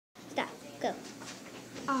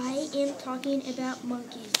I am talking about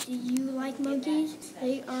monkeys. Do you like monkeys?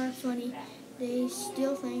 They are funny. They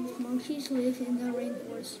steal things. Monkeys live in the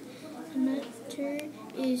rainforest. Hunter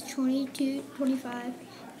is 22-25.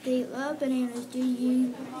 They love bananas. Do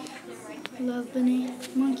you love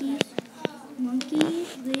monkeys?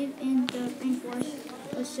 Monkeys live in the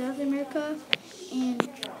rainforest of South America and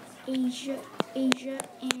Asia and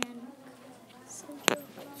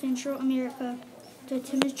Central America. The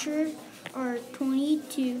temperature are 20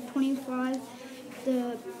 to 25.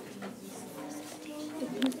 The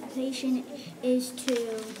population is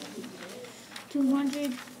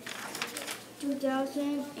 200,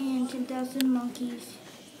 2,000, and 10,000 monkeys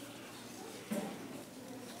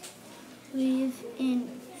live in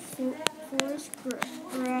forest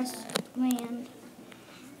grassland,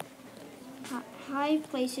 high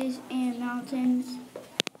places, and mountains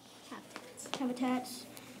habitats.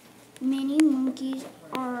 Many monkeys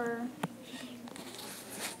are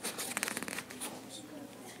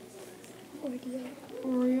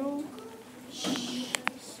oriole,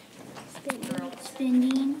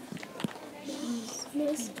 spending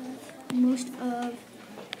most of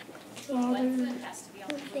their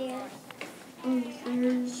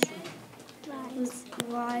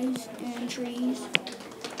lives in trees.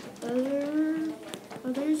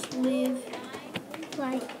 Others live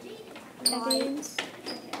like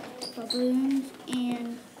baboons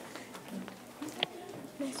and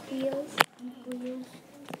mosquitoes live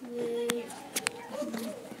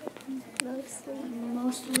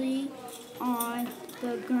mostly on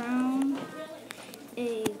the ground.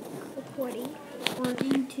 According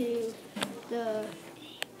to the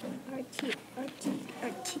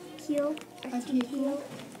article,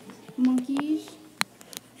 monkeys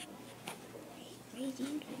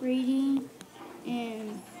rating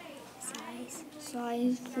and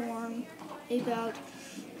size form about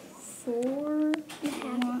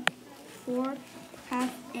 4.5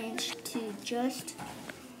 inch to just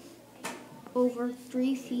over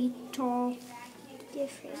 3 feet tall.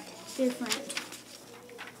 Different.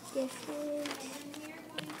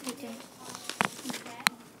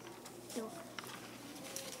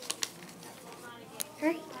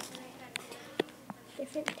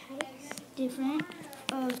 Different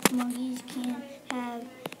of monkeys can have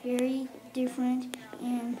very different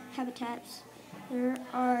habitats. There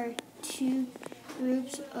are two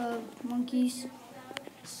groups of monkeys.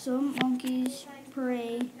 Some monkeys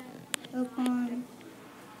prey upon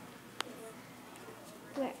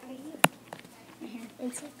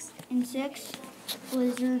insects,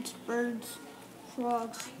 lizards, birds,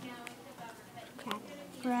 frogs,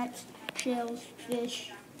 crabs, shells,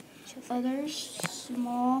 fish. Others,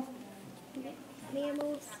 small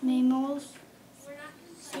mammals,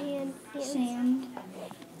 sand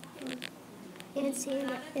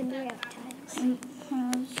and reptiles.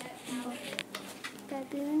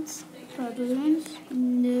 Baboons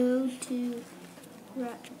no to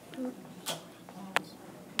rabbits.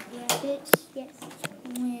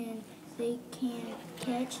 When they can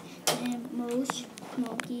catch them. Most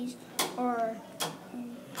monkeys are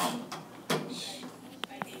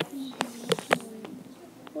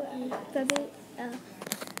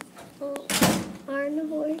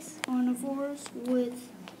omnivores with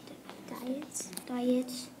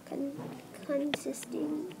diets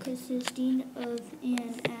consisting of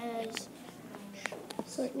an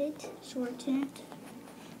assortment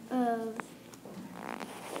of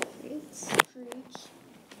fruits,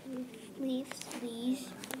 leaves,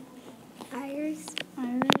 iris,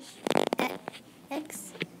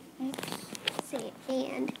 eggs,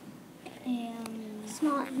 and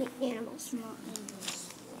small animals.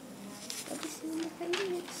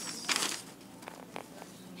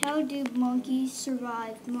 How do monkeys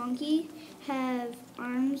survive? Monkeys have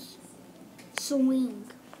arms swing.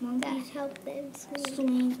 Monkeys help them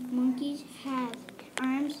swing. Monkeys have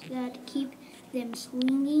arms that keep them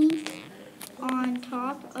swinging on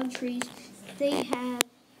top of trees. They have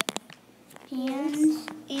hands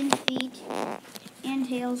and feet and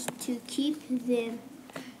tails to keep them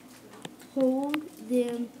hold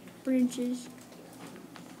them branches.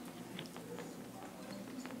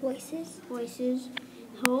 Voices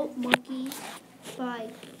help monkeys by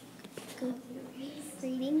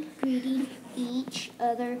greeting each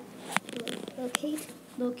other,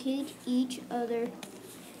 locate each other,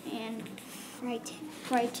 and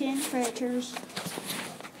frighten predators.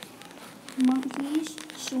 Monkeys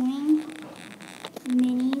swing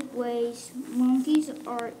many ways. Monkeys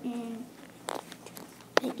are in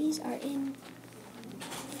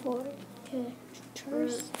for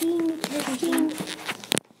testing.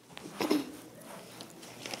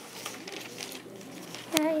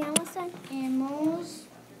 Animals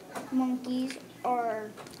monkeys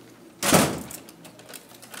are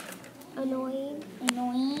annoying.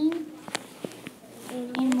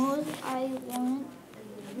 Animals. I want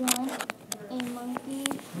a monkey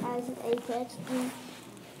as a pet. Do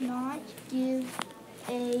not give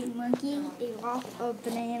a monkey a lot of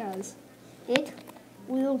bananas. It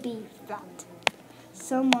will be fat.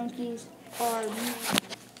 Some monkeys are mean.